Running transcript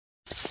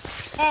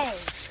Hey.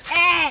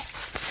 Hey.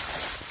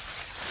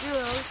 Dude,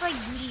 it looks like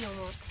booty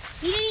almost.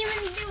 He didn't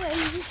even do it.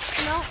 He just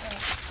smelled it.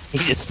 He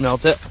just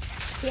smelt it?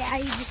 Yeah,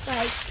 he just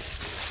like...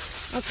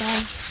 Okay.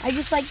 I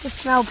just like to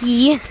smell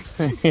pee.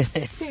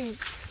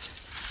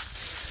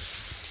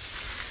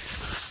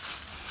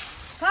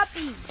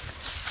 Puppy.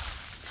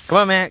 Come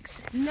on,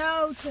 Max.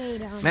 No,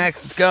 Tatum.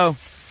 Max, let's go.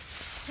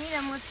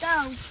 Tatum, let's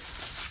go.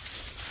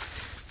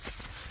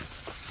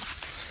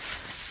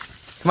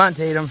 Come on,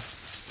 Tatum.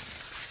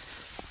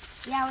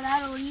 Yeah,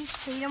 without a leash,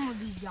 Tatum would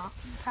be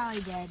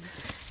probably dead.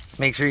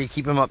 Make sure you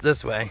keep him up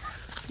this way.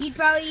 He'd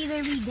probably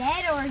either be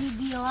dead or he'd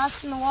be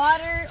lost in the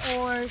water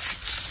or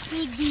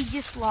he'd be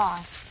just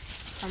lost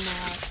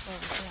somewhere else. So we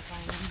can't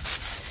find him.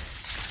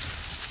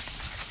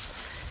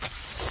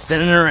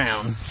 Spinning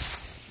around.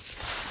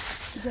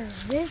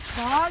 Because this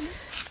dog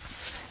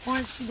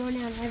wants to go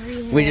down every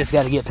hill. We just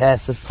got to get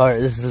past this part.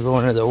 This is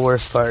one of the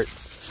worst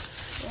parts.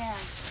 Yeah.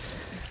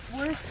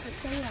 Worst for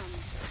Tatum.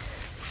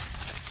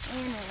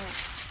 And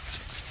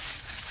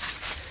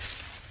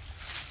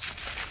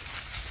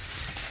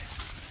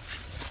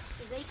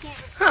they can't.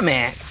 Huh,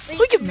 Max? Wait,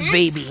 Look at Max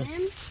baby.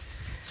 swim?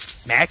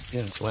 Max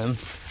can swim. And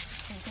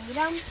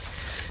Tatum?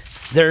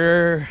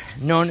 They're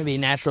known to be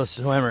natural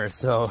swimmers,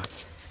 so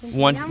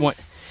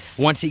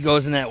once he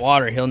goes in that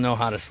water, he'll know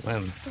how to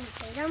swim. And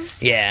Tatum?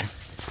 Yeah.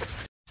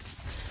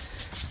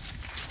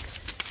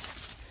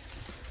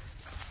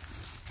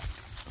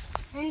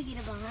 Trying to get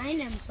it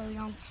behind him so he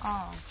don't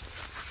fall.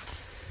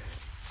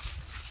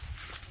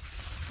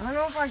 I don't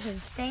know if I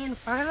should stay in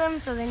front of him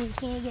so then he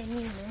can't get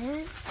near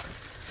there.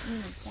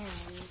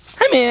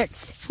 Hi,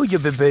 Max. Who's your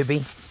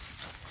baby?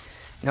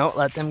 No,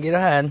 let them get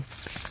ahead.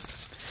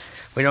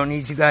 We don't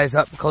need you guys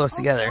up close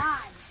together. God.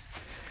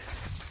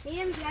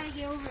 Tatum's got to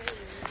get over here.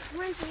 Come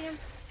on, Tatum.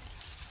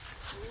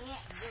 Yeah,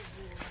 good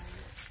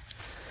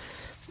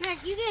boy.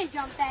 Max, you can't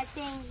jump that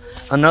thing.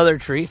 Yeah. Another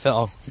tree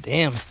fell.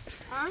 Damn.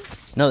 Huh?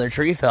 Another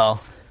tree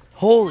fell.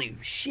 Holy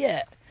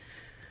shit.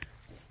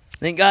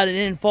 Thank God it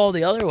didn't fall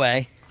the other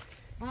way.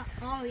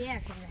 Oh, yeah,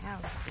 because of the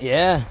house.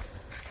 Yeah.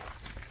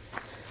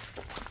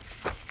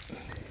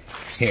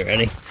 Here,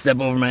 ready? Step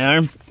over my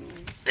arm.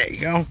 There you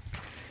go.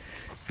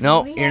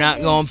 No, you're not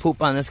going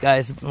poop on this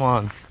guy's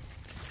lawn.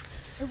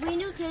 If we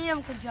knew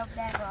Tatum could jump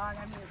that rock,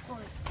 I mean, of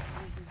course.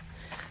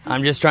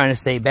 I'm just trying to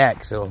stay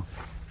back, so.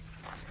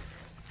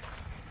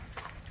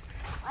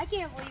 I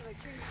can't believe a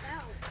tree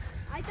fell.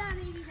 I thought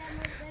maybe that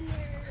might have been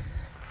there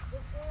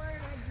before,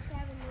 and I just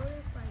haven't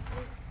noticed. Like,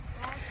 this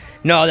last time.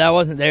 No, that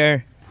wasn't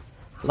there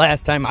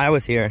last time I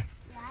was here.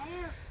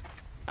 Yeah,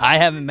 I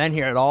haven't been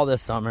here at all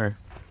this summer.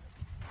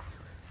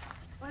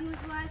 When was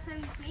the last time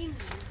you came here?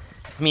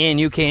 Me and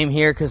you came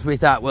here because we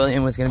thought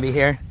William was going to be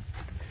here.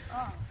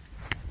 Oh.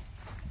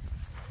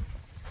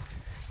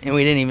 And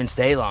we didn't even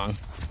stay long.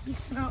 You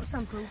smelled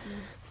some poopy.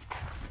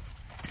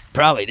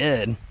 Probably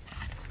did. No,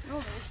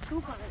 there's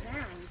poop on the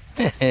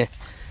ground.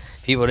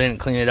 People didn't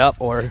clean it up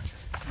or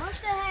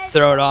Must have had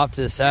throw it off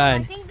to the I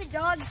side. think the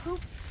dog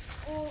pooped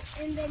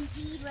and then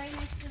peed right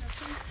next to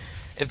the poop.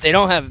 If they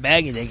don't have a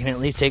baggie, they can at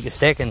least take a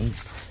stick and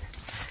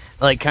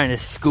like kind of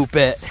scoop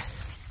it.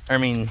 I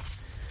mean,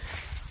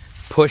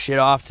 push it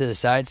off to the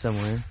side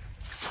somewhere.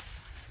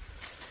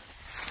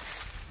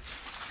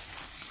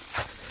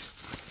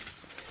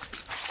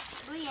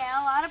 But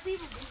yeah, a lot of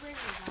people do bring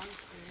their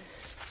dogs here.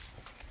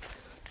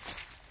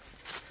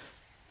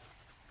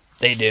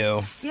 They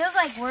do. Feels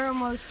like we're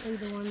mostly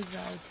the ones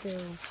though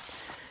too.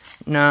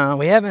 No,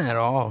 we haven't at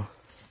all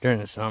during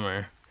the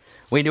summer.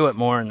 We do it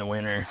more in the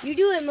winter. You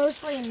do it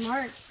mostly in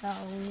March though,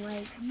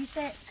 like you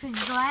said,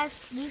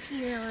 because this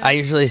year. I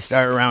usually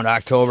start around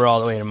October all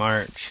the way to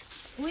March.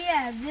 Well,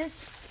 yeah, this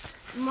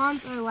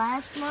month or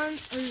last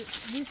month or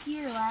this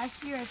year or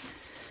last year,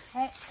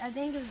 I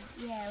think it was,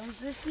 yeah, it was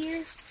this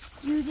year.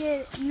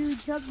 You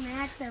took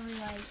Max every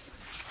like.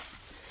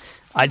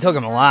 I took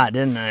him a lot,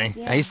 didn't I?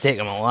 Yeah. I used to take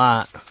him a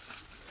lot.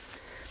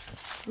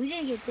 We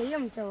didn't get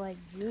Tatum until like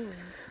June.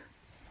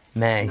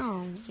 May.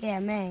 No, yeah,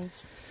 May.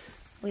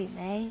 Wait,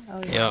 May?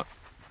 Oh yeah. Yep.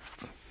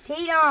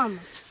 Tatum.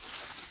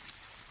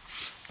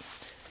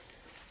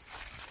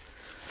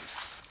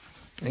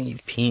 I think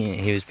he's peeing.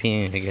 He was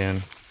peeing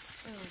again.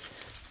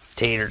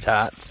 Tater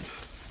tots.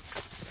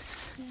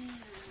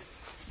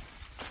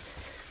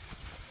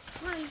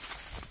 Come on.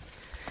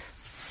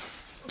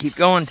 Keep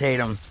going,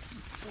 Tatum.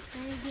 We're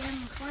trying to get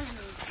him in front of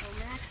me, so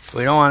Max.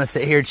 We don't want to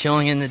sit here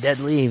chilling in the dead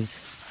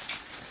leaves.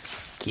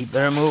 Keep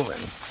them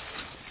moving.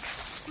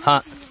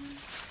 Huh?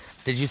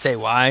 Did you say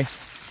why?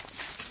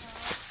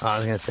 Oh, I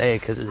was going to say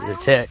because of the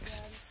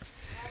ticks.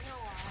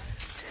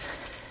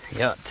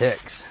 Yeah,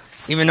 ticks.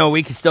 Even though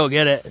we can still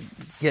get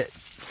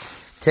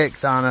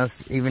ticks on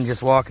us, even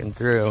just walking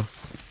through.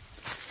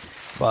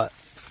 But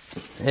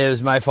it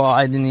was my fault.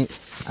 I didn't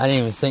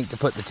even think to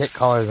put the tick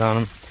collars on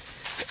them. You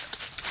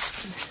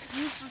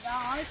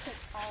forgot our tick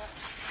collar.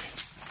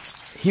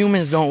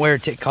 Humans don't wear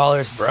tick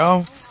collars,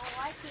 bro.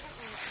 Why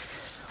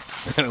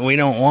can't we? We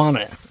don't want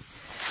it.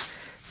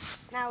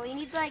 Now we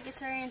need like a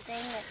certain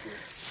thing that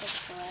keeps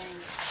ticks away.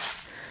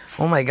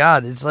 Oh my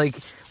God, it's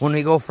like when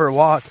we go for a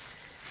walk,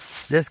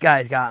 This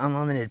guy's got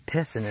unlimited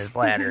piss in his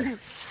bladder.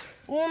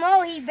 Well,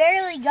 no, he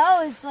barely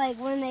goes, like,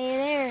 when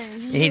they're there.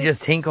 He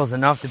just tinkles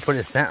enough to put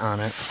his scent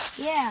on it.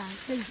 Yeah,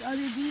 because other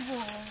people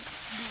do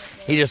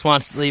it. He just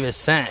wants to leave his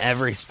scent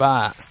every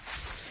spot.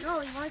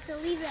 No, he wants to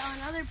leave it on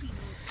other people's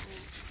scent.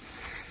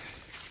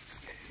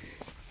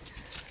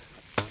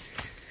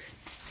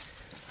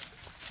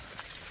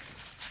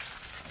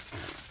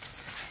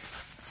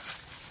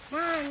 Come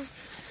on.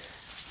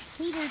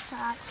 Peter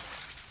tot.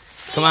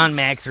 Come on,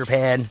 Maxer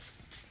Pad.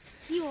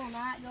 He will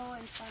not go in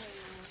front of me.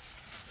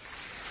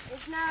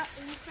 It's not,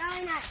 he's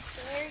probably not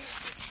scared.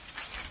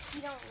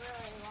 He don't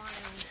really want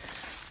him.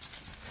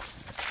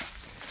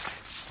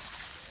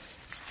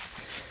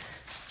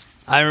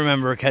 I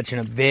remember catching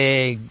a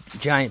big,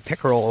 giant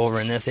pickerel over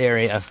in this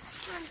area.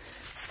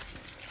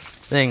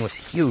 Thing was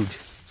huge.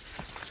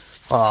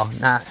 Well,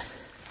 not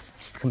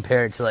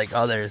compared to like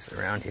others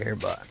around here,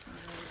 but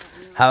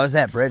how is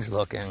that bridge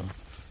looking?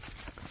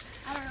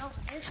 I don't know,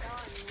 but this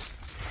dog is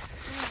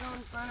going to go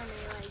in front of me,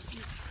 like,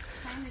 he's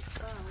kind of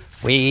slow.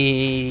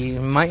 We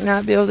might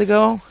not be able to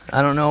go.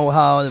 I don't know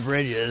how the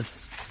bridge is.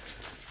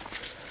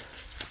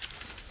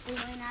 We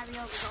might not be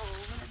able to go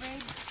over the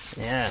bridge.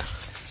 Yeah.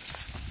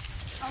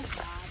 Oh,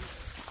 God.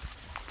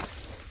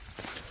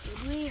 Did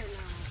we or not?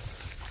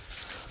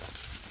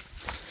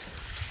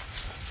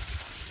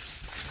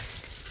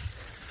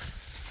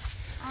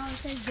 Oh, it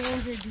says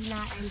danger, do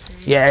not enter.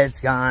 Yeah, it's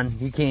gone.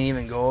 You can't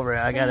even go over it.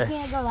 You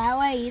can't go that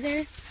way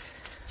either?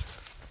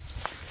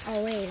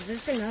 Oh, wait, is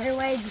this another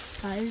way just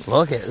because?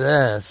 Look at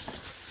this.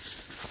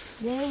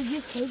 Did they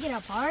just take it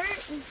apart?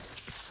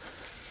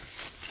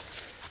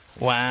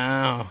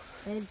 Wow.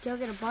 They took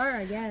it apart,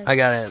 I guess. I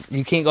got it.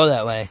 You can't go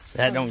that way.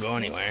 That don't go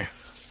anywhere.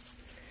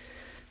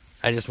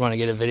 I just want to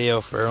get a video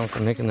for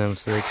Uncle Nick and them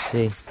so they can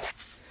see.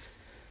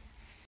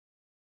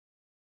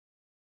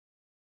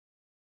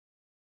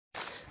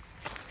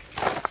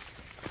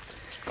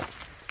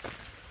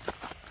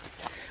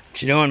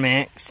 What you doing,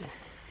 Max?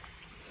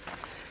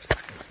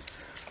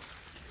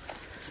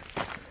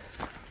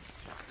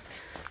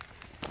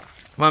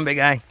 Come on, big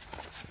guy.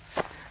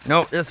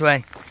 Nope, this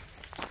way.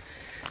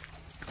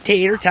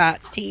 Tater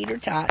tots, tater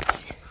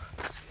tots.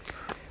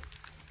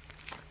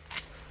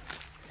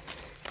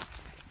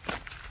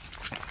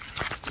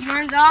 He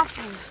runs off.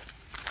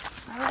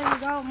 I let him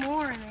go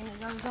more, and then he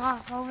goes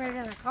off over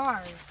to the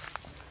cars.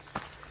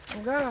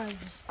 I'm gonna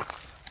just,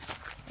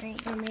 I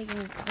ain't gonna make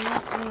him go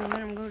and let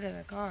him go to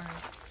the cars.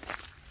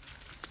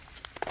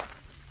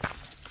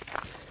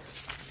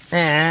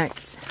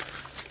 Max.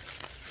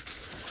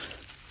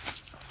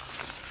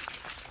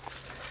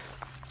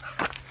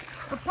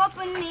 The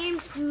puppy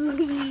named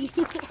Scooby.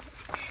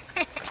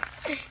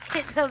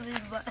 It's up his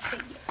butt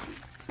again.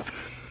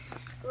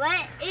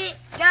 Let it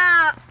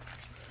go.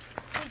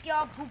 Take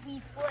your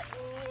poopy foot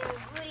and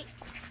put it.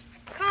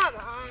 Come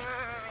on.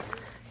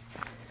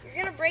 You're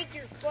gonna break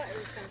your foot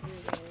or something,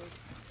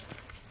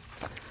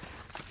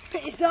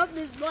 dude. It's up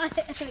his butt.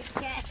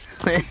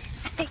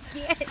 I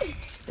can't.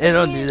 They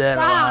don't do that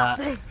Stop.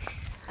 a lot.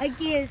 I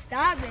can't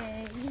stop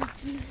it.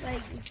 He's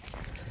like.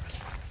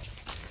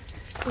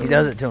 He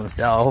does it to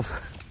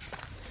himself.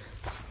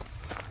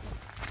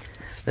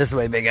 This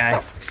way, big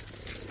guy.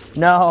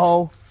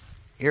 No,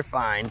 you're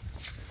fine.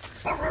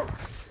 Feed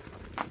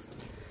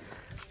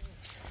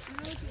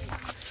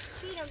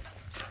him.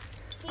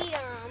 Feed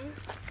him.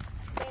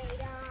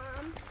 Feed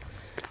him.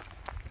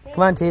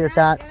 Come on, tater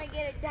tots. Gonna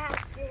get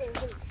adopted.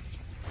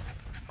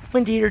 Come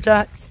on, tater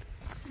tots.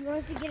 He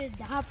wants to get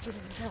adopted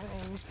or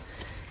something.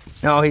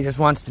 No, he just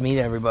wants to meet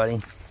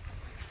everybody.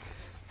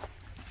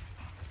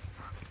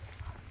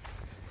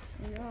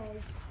 No.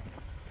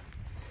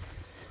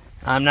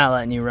 I'm not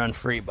letting you run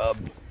free, bub.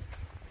 Wait,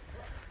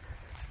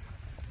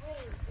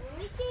 when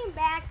we came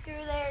back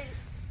through there,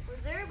 was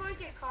there a bunch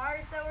of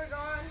cars that were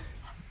gone?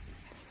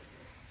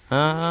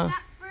 When we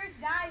first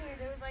got here,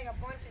 there was like a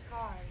bunch of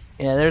cars.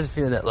 Yeah, there's a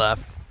few that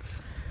left.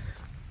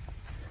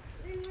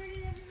 Then where did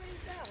everybody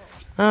go?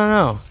 I don't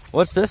know.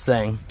 What's this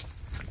thing?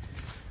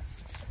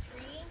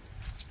 Tree?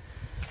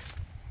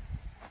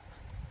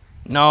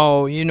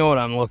 No, you know what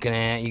I'm looking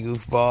at, you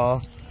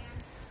goofball.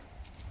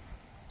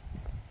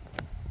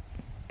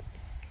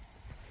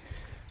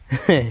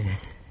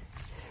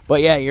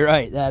 But yeah, you're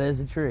right. That is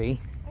a tree.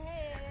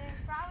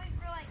 Probably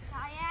for like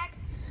kayaks.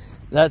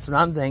 That's what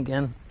I'm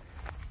thinking.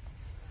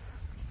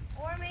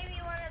 Or maybe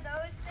one of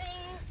those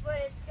things, but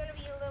it's going to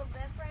be a little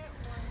different.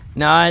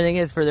 No, I think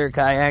it's for their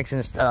kayaks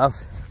and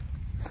stuff.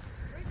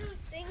 Where's those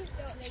things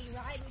go that you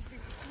ride with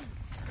your feet?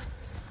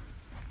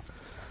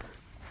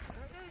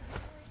 Aren't those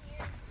usually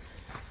here?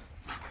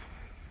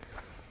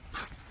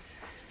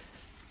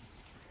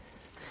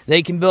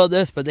 They can build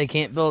this, but they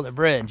can't build a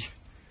bridge.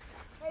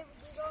 Hey,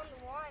 we can go in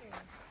the water.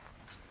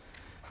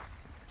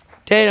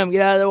 Tatum,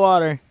 get out of the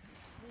water.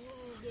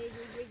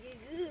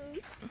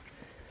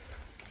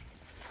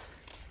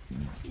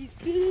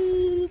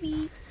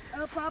 Scooby,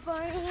 oh Papa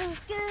and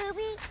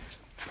Scooby.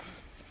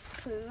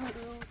 Pooh.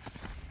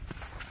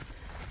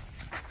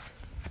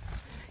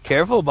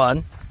 Careful,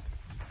 bud.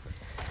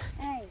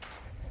 Hey.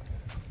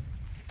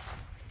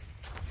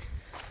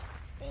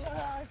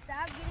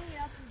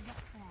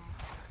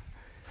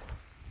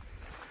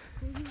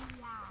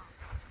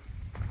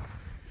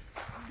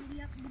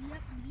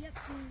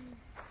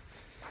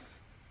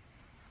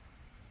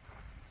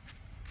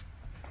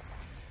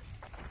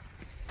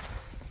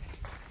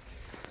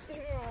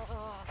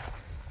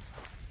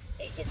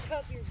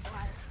 up your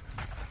butt.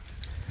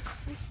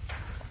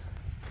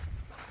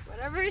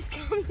 Whatever is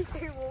coming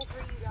there will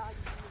for you doggies.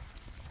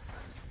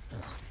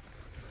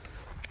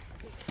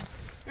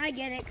 I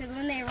get it, because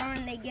when they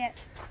run,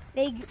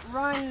 they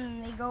run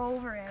and they go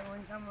over it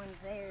when someone's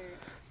there.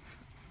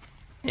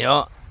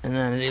 Yeah, and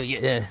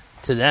then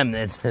to them,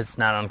 it's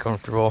not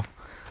uncomfortable.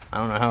 I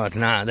don't know how it's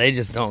not. They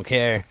just don't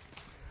care.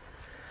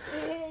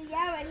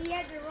 Yeah, but he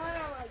had to run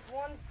on like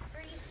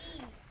 3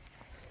 feet.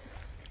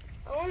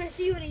 I want to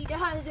see what he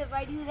does if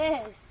I do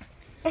this.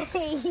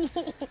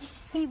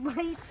 He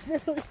bites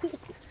the leash.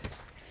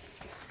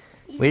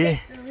 He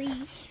bites the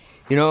leash.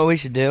 You know what we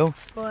should do?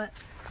 What?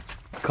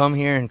 Come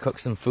here and cook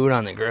some food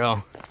on the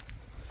grill.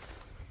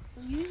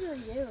 We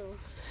usually do.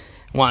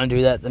 Want to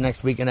do that the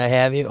next weekend I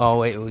have you? Oh,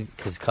 wait,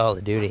 because Call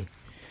of Duty.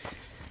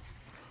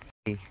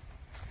 2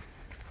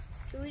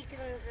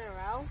 weekends in a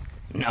row?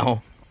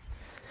 No.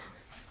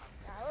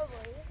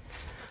 Probably.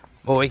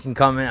 Well, we can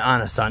come in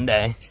on a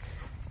Sunday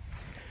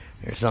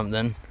or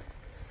something.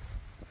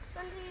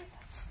 Sunday's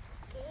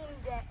game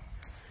day.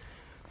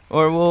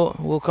 Or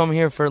we'll come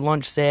here for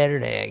lunch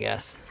Saturday, I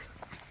guess.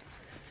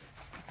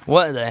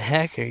 What the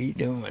heck are you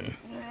doing?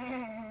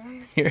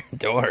 You're a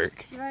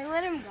dork. Should I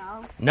let him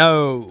go?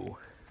 No.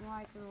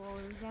 Why could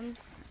lose him?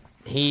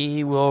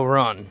 He will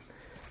run.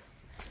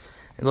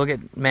 And look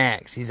at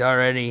Max. He's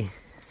already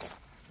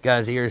got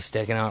his ears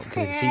sticking out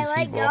because he sees I let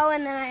people. go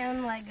and then I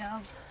unlet go.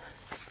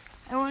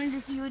 I wanted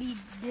to see what he'd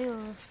do.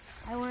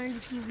 I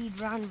wanted to see if he'd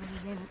run, but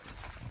he didn't.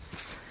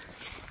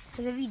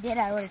 Because if he did,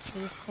 I would have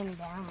chased him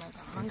down like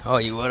a monkey. Oh,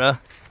 you woulda?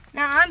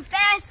 Now I'm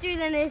faster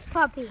than this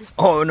puppy.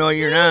 Oh, no,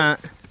 you're not.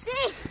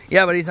 See?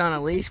 Yeah, but he's on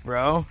a leash,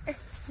 bro.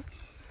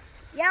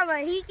 Yeah, but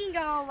he can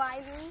go by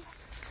me.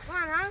 Come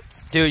on, huh?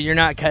 Dude, you're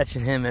not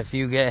catching him if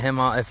you get him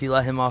off, if you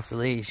let him off the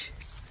leash.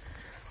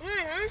 Come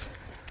on, huh?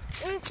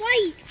 We'll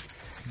fight.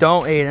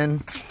 Don't,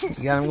 Aiden.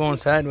 You got him going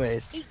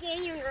sideways. He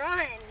can't even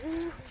run.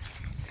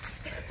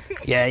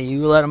 Yeah,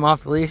 you let him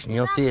off the leash and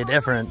you'll see a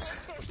difference.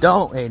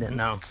 Don't, Aiden,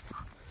 no.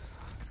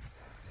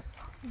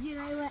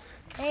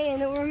 Hey,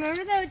 and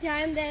remember the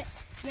time that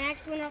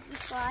Max went up the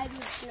slide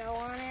with snow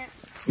on it?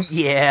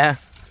 Yeah.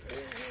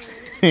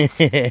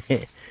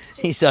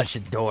 He's such a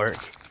dork.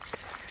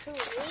 Who,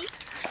 me?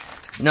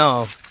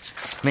 No,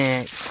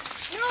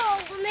 Max. No,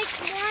 Uncle Nick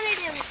wanted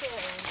him to.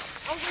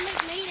 Uncle Nick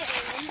made it,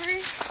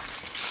 remember?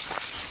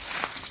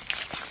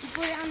 He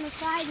put it on the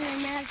slide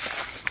and then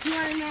he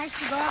wanted Max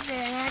to go up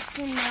there and Max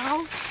didn't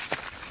know.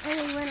 And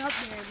he went up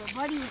there, but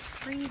Buddy was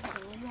freezing.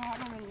 We had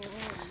him in the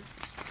room.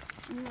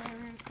 We were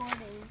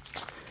recording.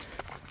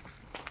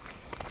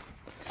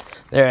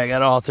 There, I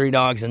got all 3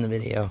 dogs in the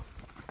video.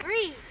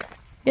 3?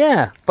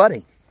 Yeah,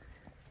 Buddy.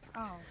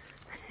 Oh.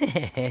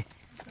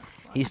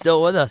 He's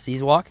still with us.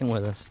 He's walking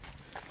with us.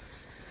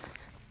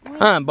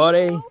 Huh,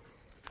 Buddy?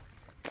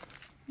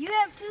 You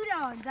have 2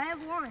 dogs. I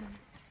have 1.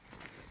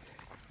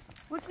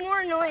 What's more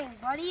annoying,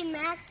 Buddy and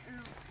Max?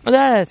 Well,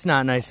 that's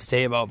not nice to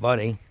say about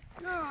Buddy.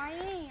 No, I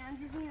ain't. I'm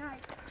just being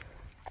like,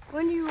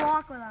 when do you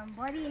walk with them?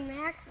 Buddy and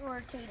Max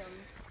or Tatum?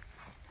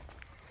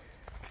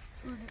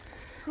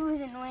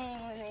 Who's annoying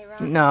when they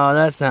run? No,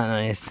 that's not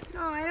nice.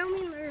 No, I don't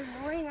mean they're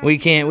annoying.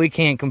 We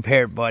can't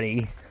compare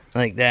Buddy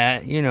like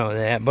that. You know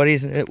that.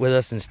 Buddy's with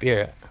us in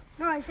spirit.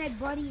 No, I said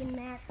Buddy and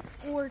Max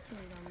or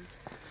Tatum.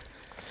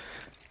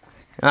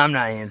 I'm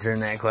not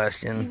answering that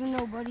question. Even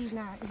though Buddy's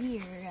not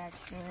here,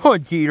 actually. Oh,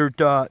 tater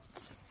tots.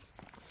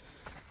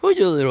 Who's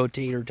your little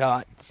tater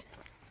tots?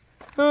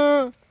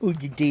 Huh?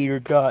 Who's your tater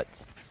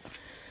tots?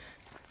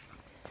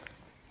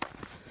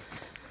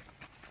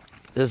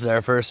 This is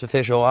our first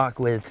official walk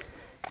with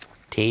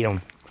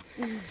Tatum.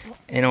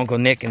 And Uncle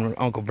Nick and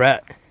Uncle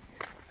Brett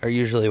are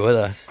usually with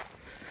us.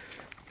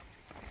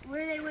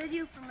 Were they with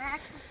you for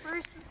Max's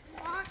first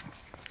walk?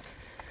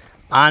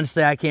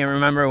 Honestly, I can't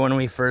remember when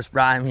we first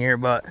brought him here,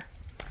 but...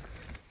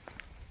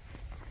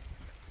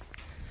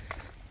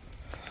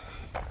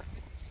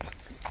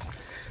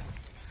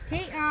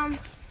 Hey,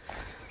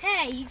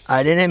 hey.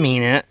 I didn't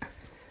mean it.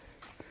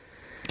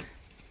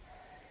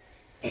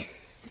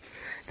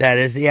 That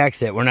is the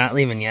exit. We're not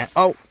leaving yet.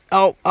 Oh,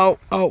 oh, oh,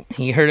 oh.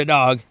 He hurt a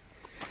dog.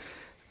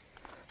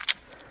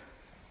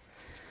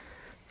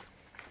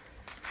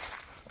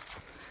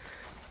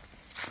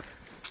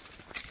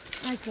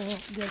 I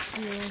can't get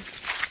you.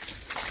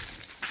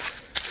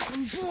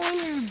 I'm blowing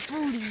your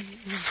booty.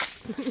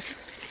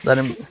 Let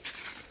him...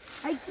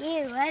 I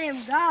can't let him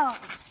go.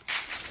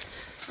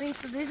 Wait,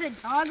 so there's a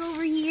dog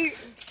over here?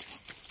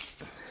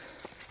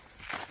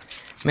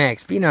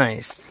 Max, be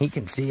nice. He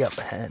can see up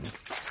ahead.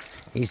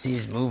 He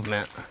sees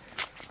movement.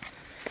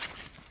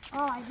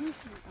 Oh, I do see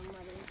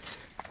somebody.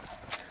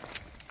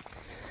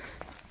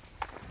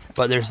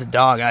 But there's a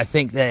dog. I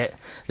think that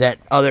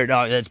other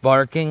dog that's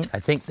barking, I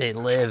think they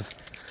live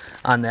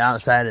on the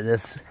outside of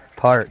this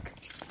park.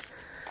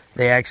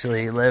 They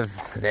actually live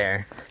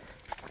there.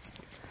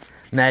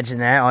 Imagine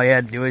that. All you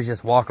had to do is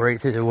just walk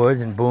right through the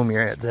woods and boom,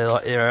 you're at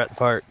the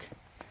park.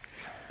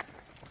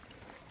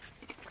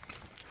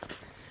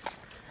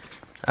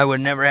 I would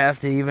never have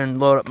to even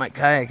load up my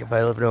kayak if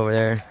I lived over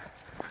there.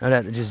 I'd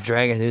have to just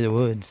drag it through the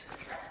woods.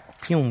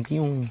 Pew,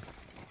 pew.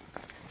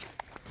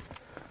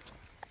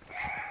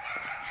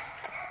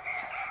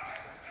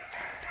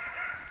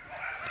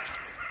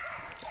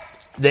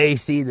 They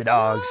see the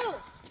dogs. Whoa.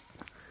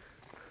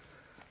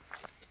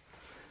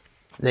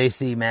 They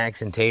see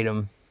Max and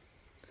Tatum.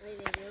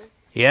 Wait, they do?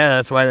 Yeah,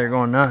 that's why they're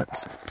going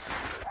nuts.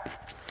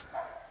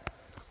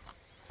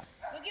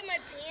 Look at my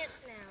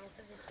pants now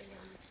because it's him.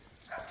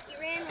 He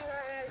ran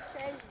where I was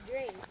trying to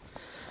drink.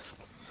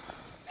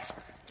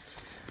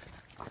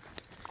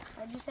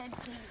 I just had to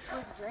take a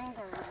quick drink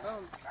on the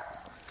boom.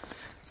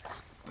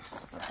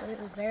 It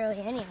was barely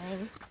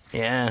anything.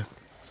 Yeah.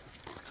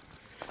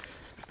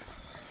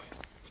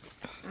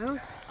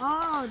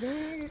 Oh,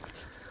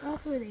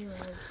 that's where they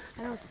live.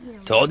 I don't see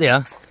them. Told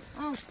ya.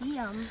 I don't see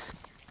them.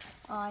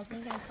 Oh, I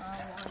think I saw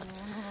one.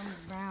 One of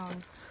them's brown.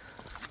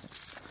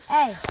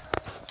 Hey.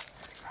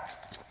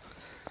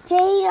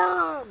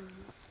 Tatum!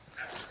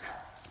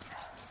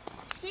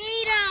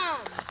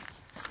 Tatum!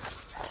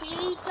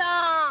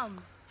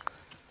 Tatum!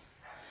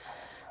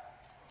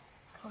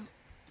 Come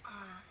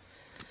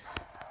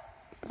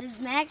on. Does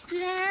Max do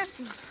that?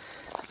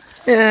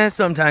 Yeah,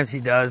 sometimes he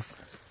does.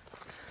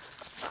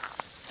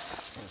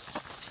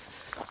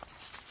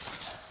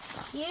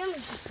 Tatum is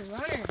just a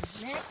runner.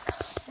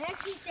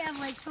 Max used to have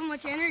like so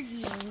much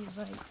energy when he was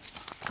like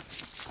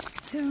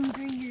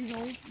 2-3 years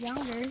old,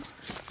 younger.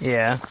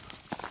 Yeah.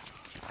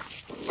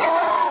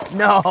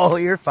 No,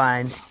 you're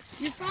fine.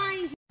 You're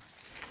fine.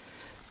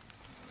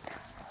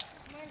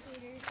 Come on,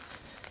 Peter.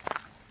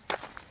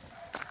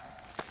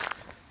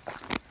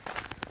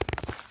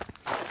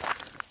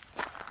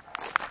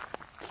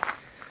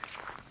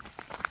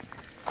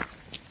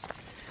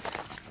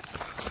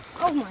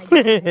 Oh my God.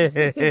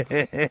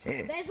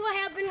 That's what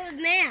happened with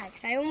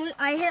Max.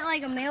 I hit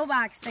like a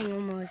mailbox thing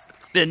almost.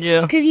 Didn't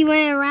you? Because he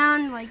went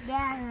around like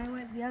that and I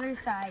went the other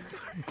side.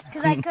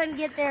 Because I couldn't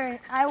get there.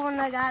 I wouldn't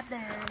have got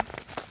there.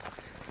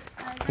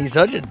 He's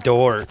such a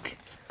dork.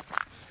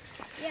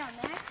 Yeah,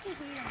 Max and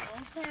Tatum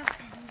both have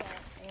to do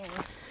that thing.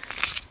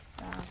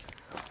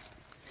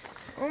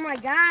 Oh my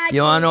God.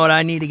 You wanna know what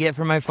I need to get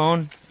for my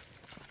phone?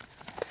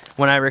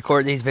 When I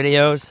record these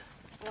videos?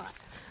 What?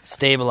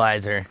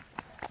 Stabilizer.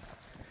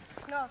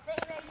 No, thing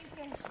that you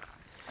can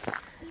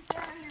keep it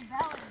on your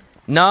belly.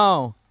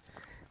 No.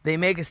 They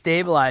make a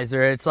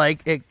stabilizer. It's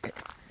like it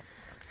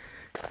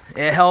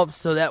helps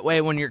so that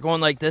way when you're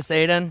going like this,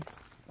 Aiden,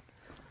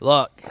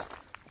 look,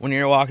 when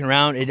you're walking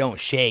around, it don't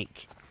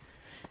shake.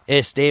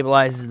 It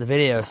stabilizes the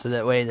video so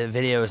that way the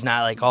video is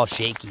not like all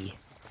shaky.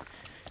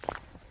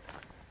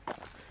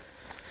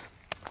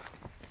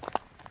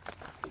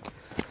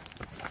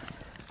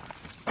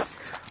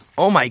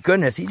 Oh my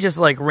goodness, he just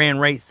like ran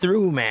right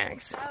through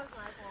Max. That was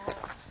my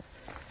fault.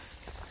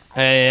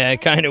 Yeah,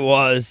 it kind of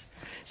was.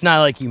 It's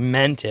not like you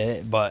meant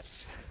it, but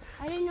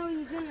I didn't know you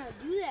were going to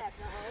do that,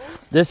 though.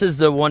 this is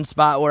the one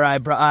spot where I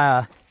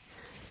brought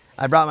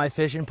my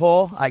fishing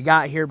pole. I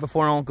got here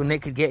before Uncle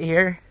Nick could get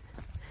here.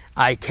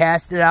 I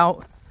cast it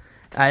out.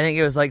 I think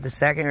it was like the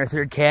second or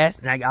third cast,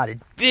 and I got a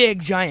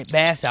big giant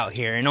bass out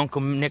here, and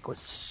Uncle Nick was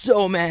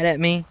so mad at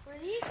me. Were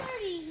these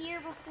already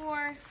here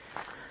before?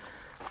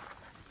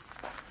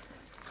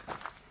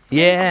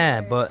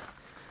 Yeah, but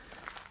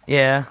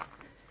yeah,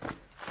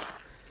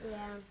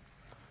 Yeah.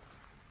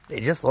 they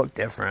just look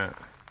different.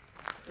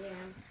 Yeah.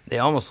 They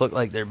almost look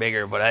like they're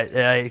bigger, but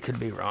I could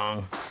be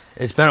wrong.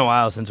 It's been a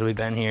while since we've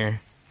been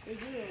here. They do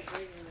look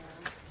bigger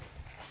now.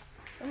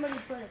 Somebody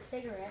put a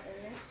cigarette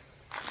in there.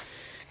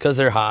 Because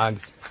they're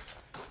hogs.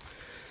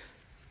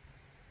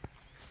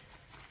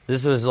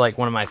 This was like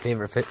one of my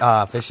favorite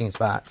fishing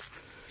spots.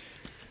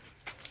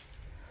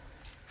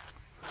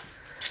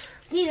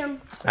 Eat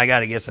them. I got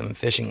to get some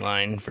fishing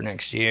line for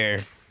next year.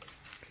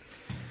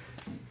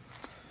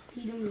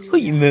 Eat them. Oh,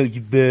 you moved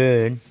your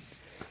bird.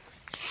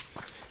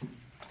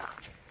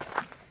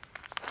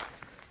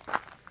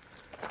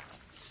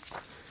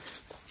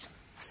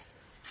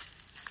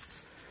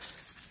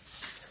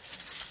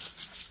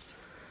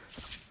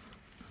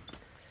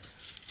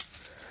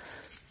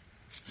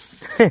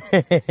 Max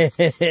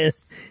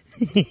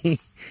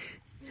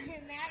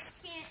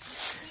can't,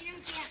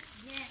 Tatum can't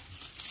get.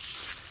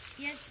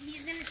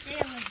 He's gonna stay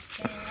on the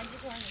stand. I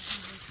just want to see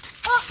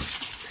this. Oh!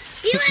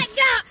 He let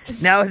go!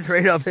 Now it's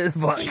right up his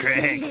butt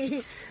crack.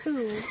 Tatum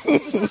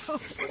did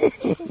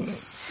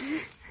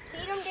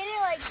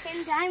it like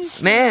 10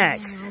 times.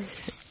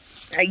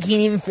 Max! I can't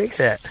even fix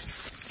it.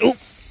 Oop!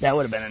 That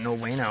would have been a no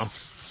bueno.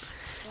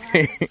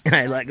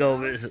 I let go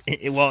of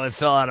it. Well, it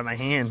fell out of my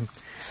hand.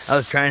 I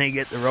was trying to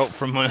get the rope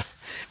from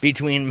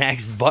between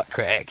Max's butt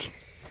crack.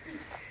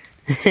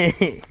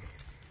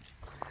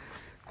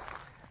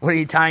 What are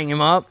you tying him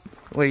up?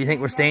 What do you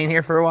think? We're staying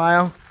here for a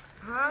while?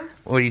 Huh?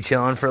 What are you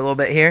chilling for a little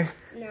bit here?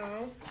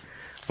 No.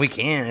 We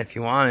can if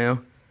you want to.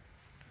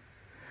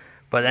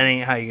 But that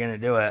ain't how you're going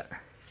to do it.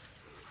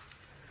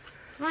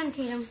 Come on,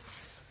 Tatum.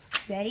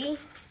 Ready?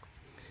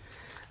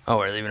 Oh,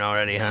 we're leaving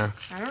already, huh?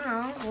 I don't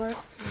know. What?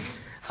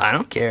 I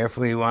don't care if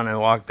we want to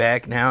walk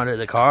back now to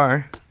the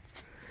car.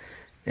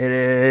 It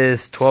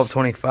is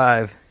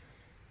 12:25.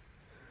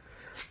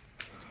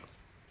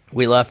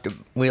 We left at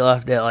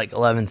like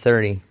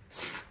 11:30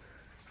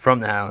 from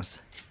the house.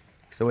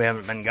 So we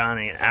haven't been gone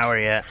an hour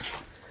yet.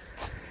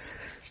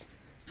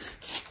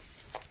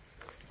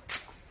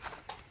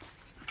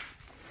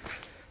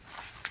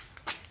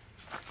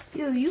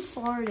 Dude, you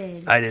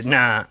farted. I did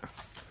not.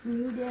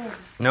 You did.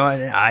 No, I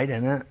didn't. I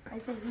didn't. I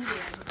said you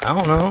did. I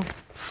don't know.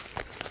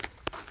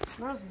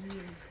 Smells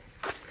weird.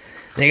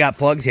 They got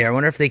plugs here. I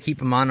wonder if they keep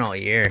them on all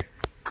year.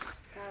 Probably.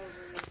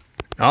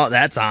 Oh,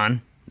 that's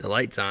on. The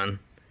light's on.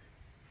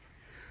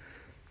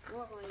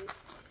 What light?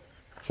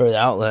 For the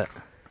outlet.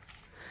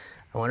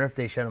 I wonder if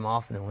they shut them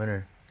off in the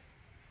winter.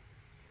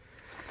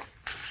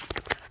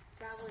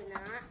 Probably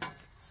not.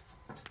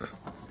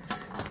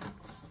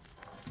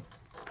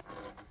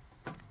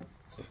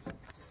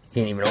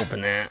 Can't even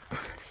open that.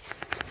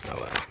 Oh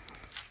well.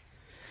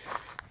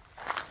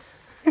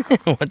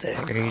 What the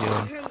heck are you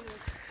doing?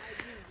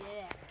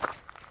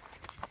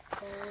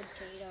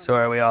 So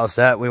are we all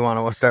set? We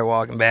want to start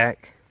walking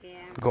back? Yeah.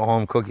 Go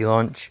home, cook your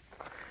lunch.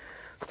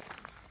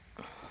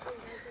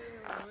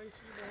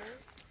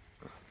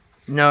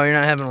 No, you're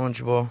not having a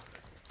Lunchable.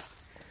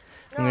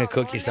 I'm going to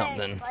cook you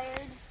something.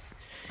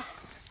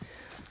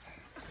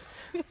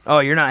 Oh,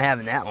 you're not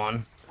having that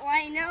one. Oh,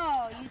 I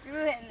know. You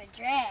threw it in the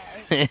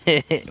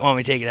trash. Want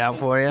me to take it out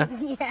for you?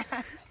 Yeah.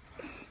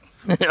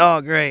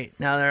 Oh, great.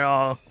 Now they're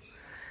all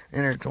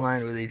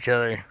intertwined with each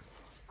other.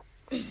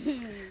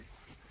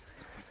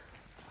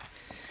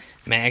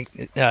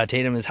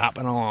 Tatum is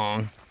hopping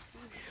along.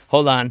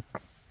 Hold on.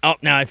 Oh,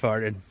 now I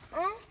farted.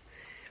 Huh?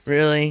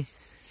 Really?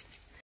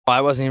 Oh,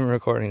 I wasn't even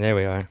recording. There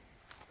we are.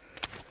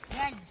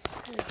 That's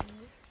stupid.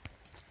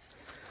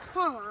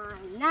 Come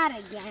on, not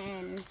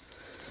again.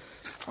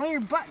 On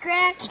your butt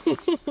crack?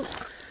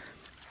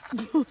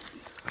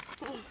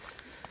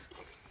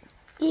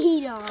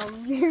 Eat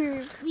them.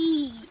 Your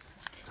feet.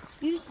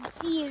 You should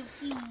see his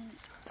feet.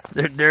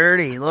 They're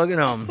dirty. Look at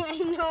them. I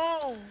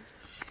know.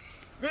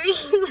 They're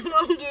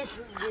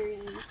humongously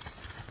dirty.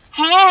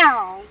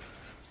 How?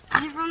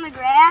 Is it from the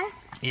grass?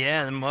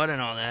 Yeah, the mud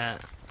and all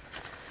that.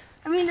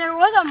 I mean, there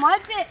was a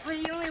mud pit, but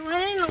he only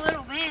went in a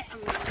little bit.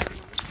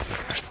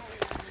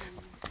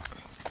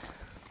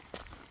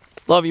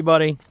 Love you,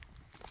 buddy.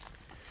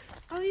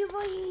 Love you,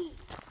 buddy.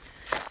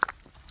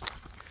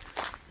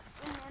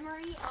 In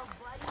memory of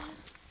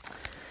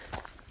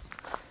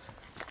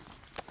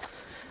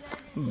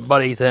Buddy.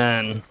 Buddy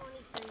then.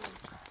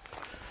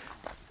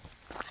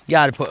 You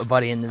gotta put a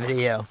buddy in the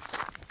video.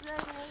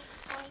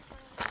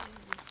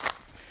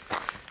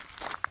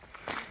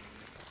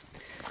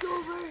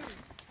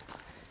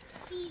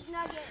 Cheese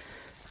nugget.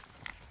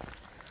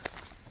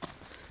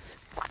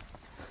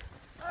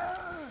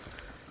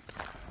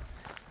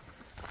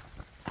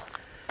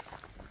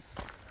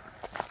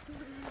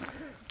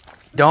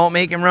 Don't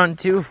make him run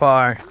too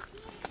far.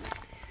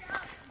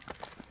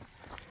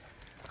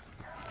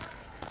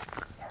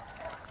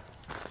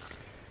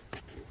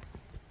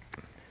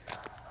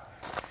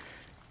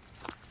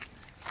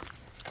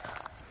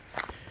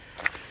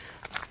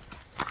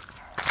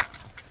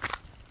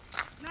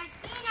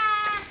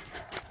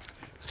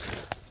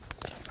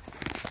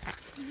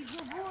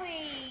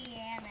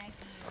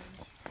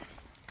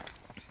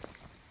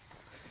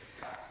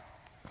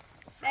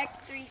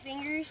 Back 3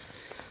 fingers.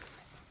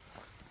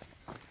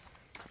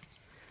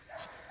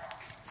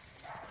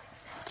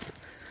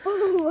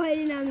 Oh, I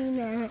did not mean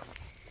that.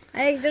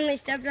 I accidentally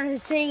stepped on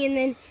his thing and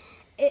then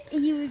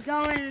he was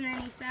going and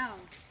then he fell.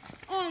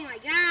 Oh my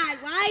God,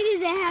 why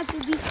does it have to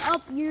be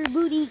up your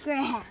booty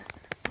crack?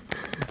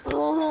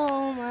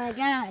 Oh my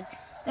God.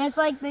 That's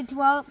like the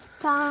 12th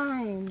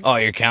time. Oh,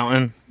 you're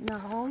counting?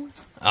 No.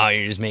 Oh,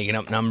 you're just making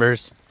up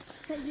numbers?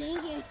 I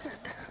think it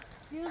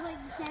was like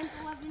the 10th,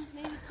 11th,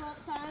 maybe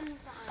 12th time.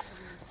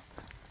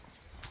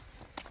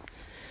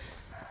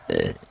 I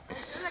should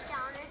have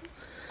counted.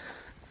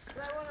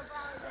 But I would have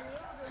probably been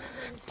able to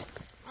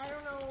because I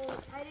don't know.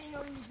 I didn't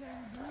know he was going to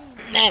be doing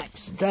it.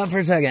 Max, stop for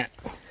a second.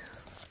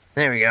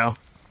 There we go.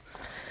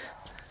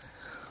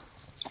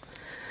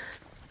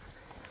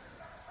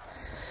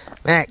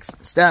 Max,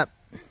 stop.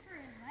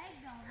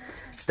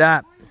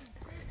 Stop.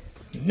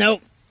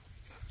 Nope.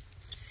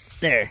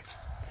 There.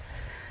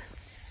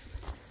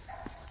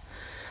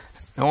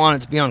 I don't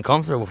want it to be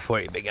uncomfortable for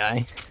you, big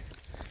guy.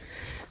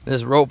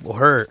 This rope will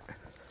hurt.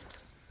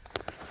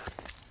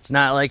 It's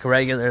not like a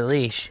regular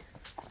leash.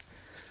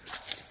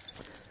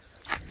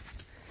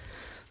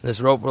 This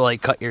rope will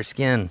like cut your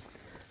skin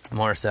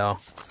more so.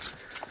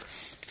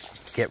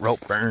 Get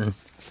rope burn.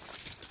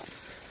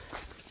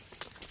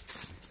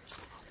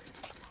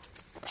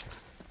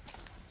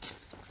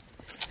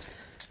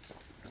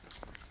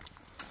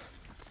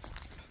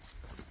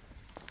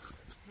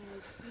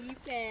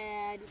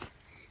 Bad.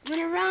 You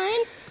wanna run?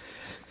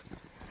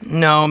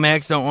 No,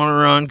 Max don't want to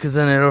run because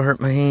then it'll hurt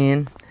my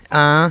hand.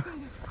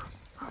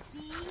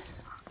 See?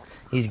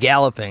 He's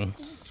galloping.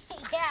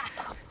 Yeah.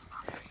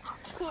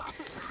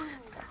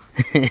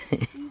 You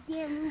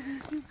can't move.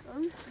 He's too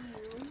close to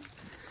you.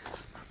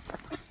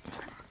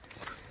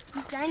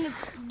 He's trying to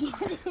get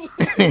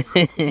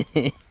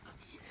it.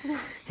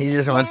 He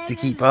just wants to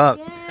keep up.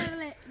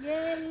 Get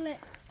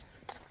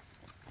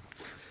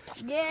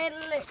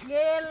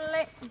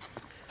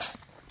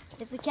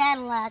It's a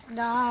Cadillac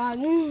dog.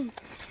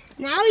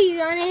 Now he's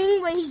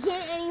running, but he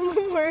can't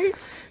anymore.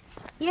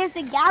 He has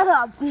to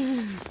gallop.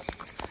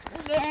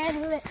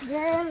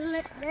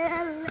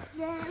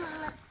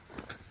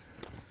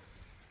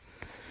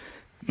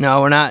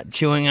 No, we're not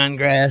chewing on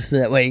grass so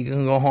that way you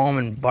can go home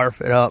and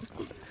barf it up.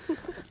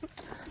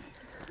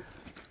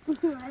 I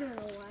don't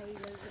know why he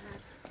does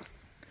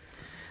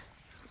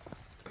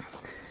that.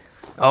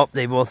 Oh,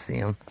 they both see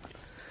him.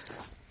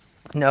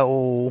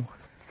 No.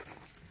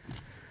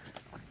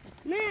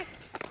 Max,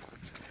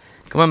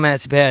 Come on, Matt,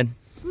 it's bad.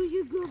 who's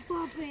your good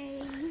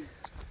puppy?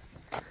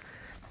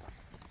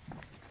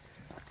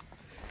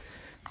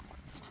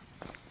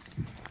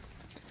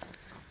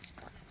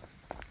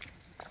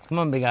 Come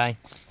on, big eye.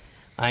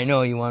 I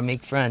know you want to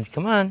make friends.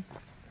 Come on.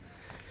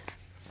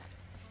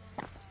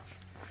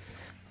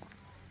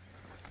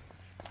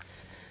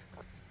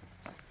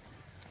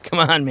 Come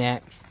on,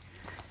 Max.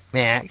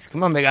 Max,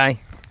 come on, big eye.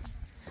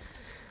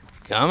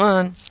 Come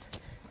on.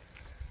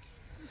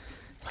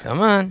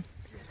 Come on.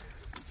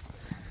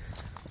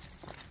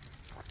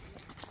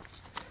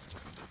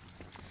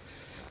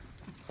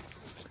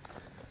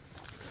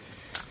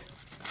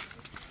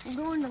 I'm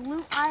going to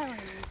Loot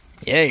Island.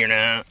 Yeah, you're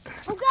not.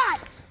 Oh, God.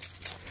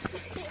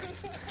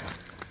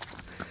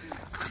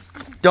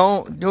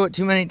 Don't do it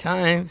too many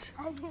times.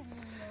 I didn't know.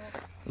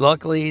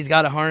 Luckily, he's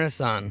got a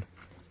harness on.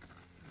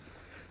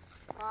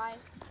 Why?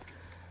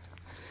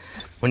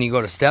 When you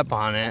go to step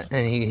on it,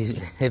 and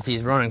if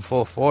he's running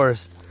full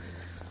force,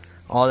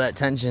 all that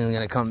tension is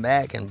going to come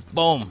back and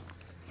boom.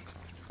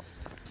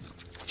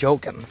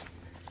 Choke him.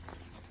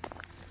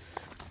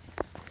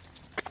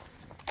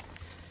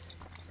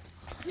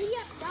 Giddy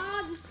up,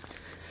 dog.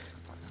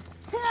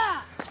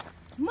 Ha!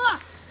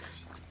 Mush.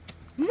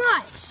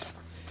 Mush.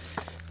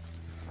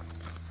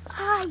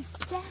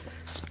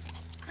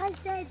 I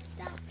said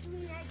stop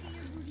doing that to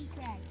your booty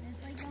crack.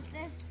 That's like the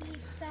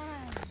 50th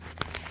time.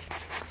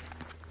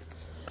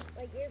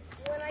 Like if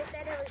when I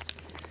said it was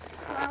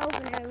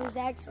 12 and it was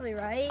actually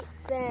right,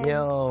 then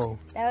Yo.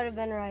 that would have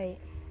been right.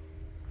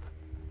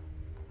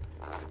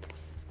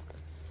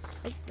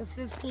 Like the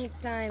 15th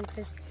time,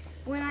 because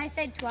when I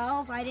said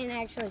 12, I didn't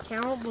actually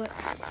count, but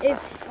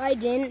if I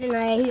didn't and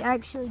I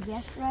actually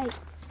guessed right,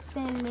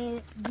 then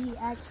it'd be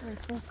actually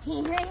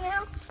 15 right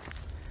now.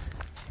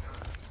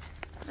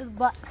 With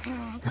butt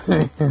crack.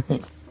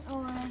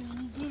 Oh,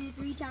 you did it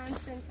 3 times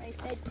since I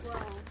said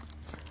 12.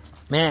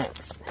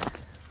 Max.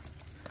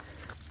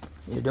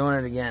 You're doing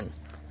it again.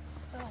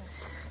 Oh.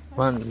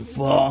 One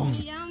fall.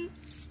 Tatum.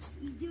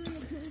 He's doing the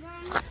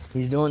Tatum.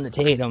 He's doing the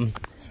Tatum.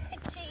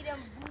 Tatum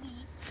booty.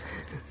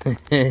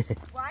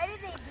 Why did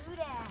they do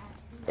that?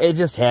 It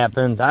just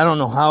happens. I don't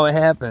know how it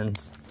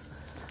happens.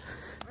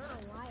 I don't know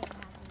why it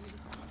happened.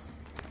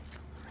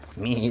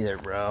 Me either,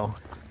 bro.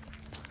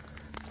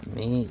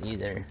 Me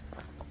either.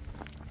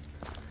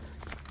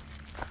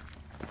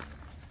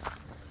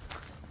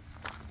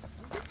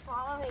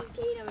 Following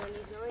Tatum and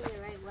he's going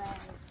the right way.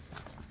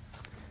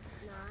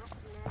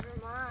 Never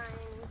mind.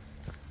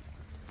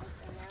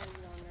 Okay, now he's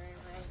going the right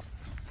way.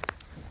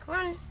 Come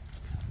on.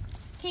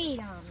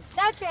 Tatum,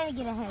 stop trying to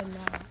get ahead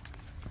now.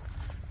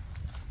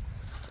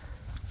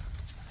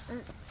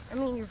 I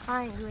mean, you're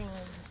fine doing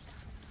it.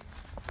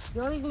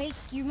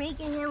 You're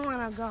making him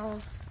want to go,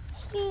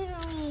 do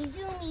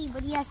me,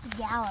 but he has to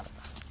gallop.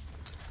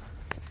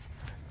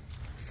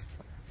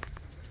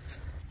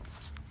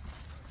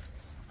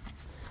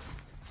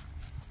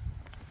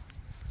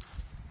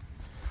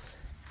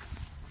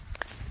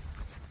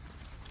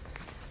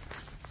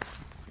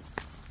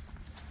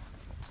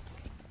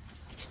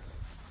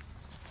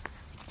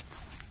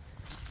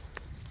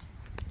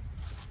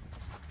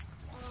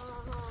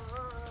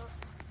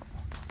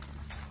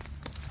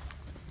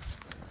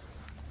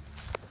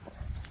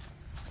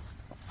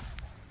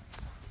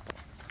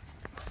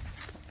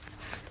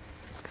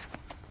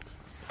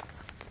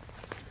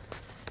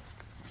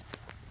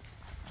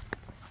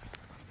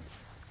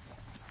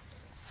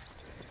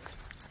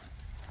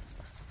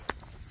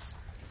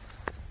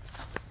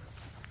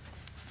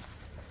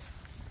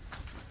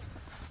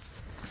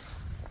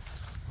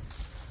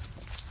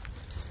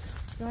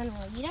 You want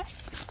to eat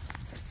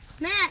us?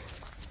 Max!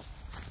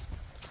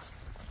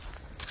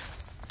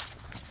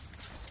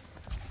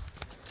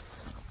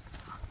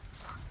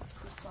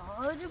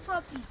 Follow the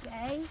puppy,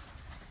 okay?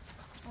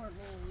 Or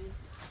me.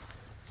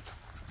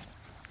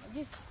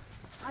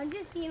 I'm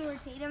just seeing where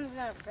Tatum's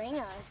gonna bring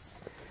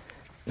us.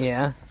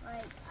 Yeah.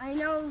 Like, I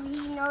know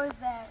he knows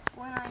that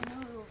when I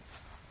move,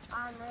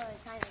 I'm really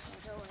kind of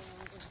controlling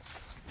him, just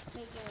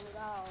making him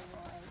go,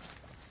 like.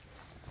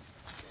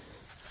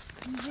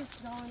 He's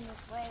just going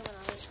this way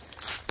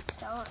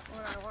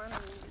when I want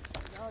him to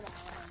go that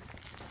way.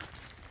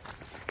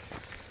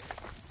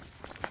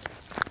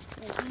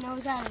 Like, he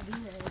knows how to do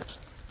this.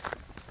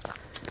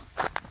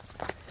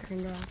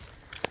 And,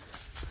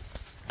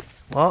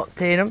 Well,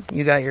 Tatum,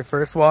 you got your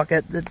first walk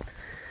at the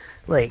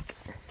lake.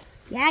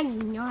 yeah, you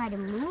know how to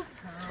move,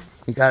 Tom.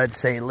 You gotta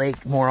say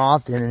lake more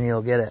often and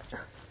you'll get it.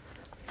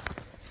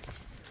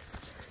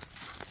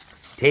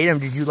 Tatum,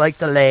 did you like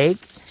the lake?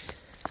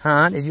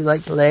 Huh? Did you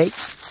like the lake?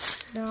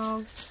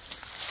 No.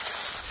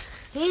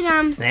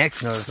 Tatum.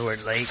 Max knows the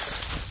word lake.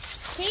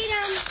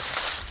 Tatum.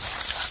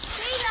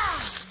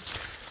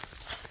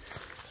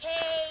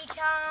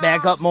 Tatum.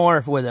 Back up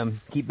more with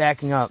him. Keep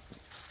backing up.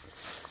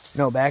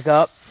 No, back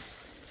up.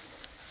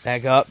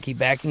 Back up. Keep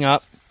backing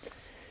up.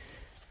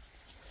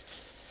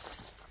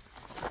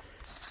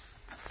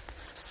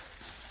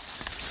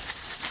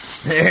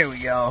 There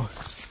we go.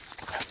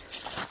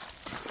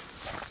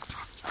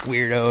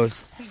 Weirdos.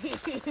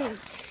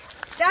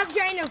 Stop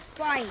trying to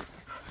fight.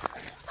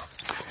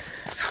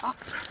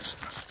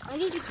 I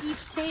need to keep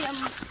Tatum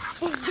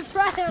in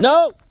front of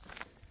No!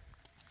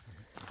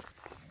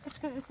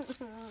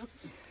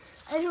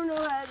 I don't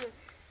know how to.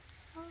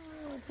 Oh,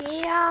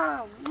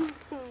 Tatum.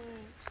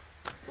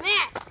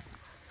 Max.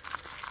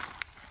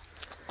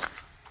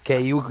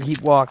 Okay, you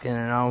keep walking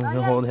and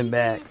I'll hold him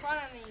back.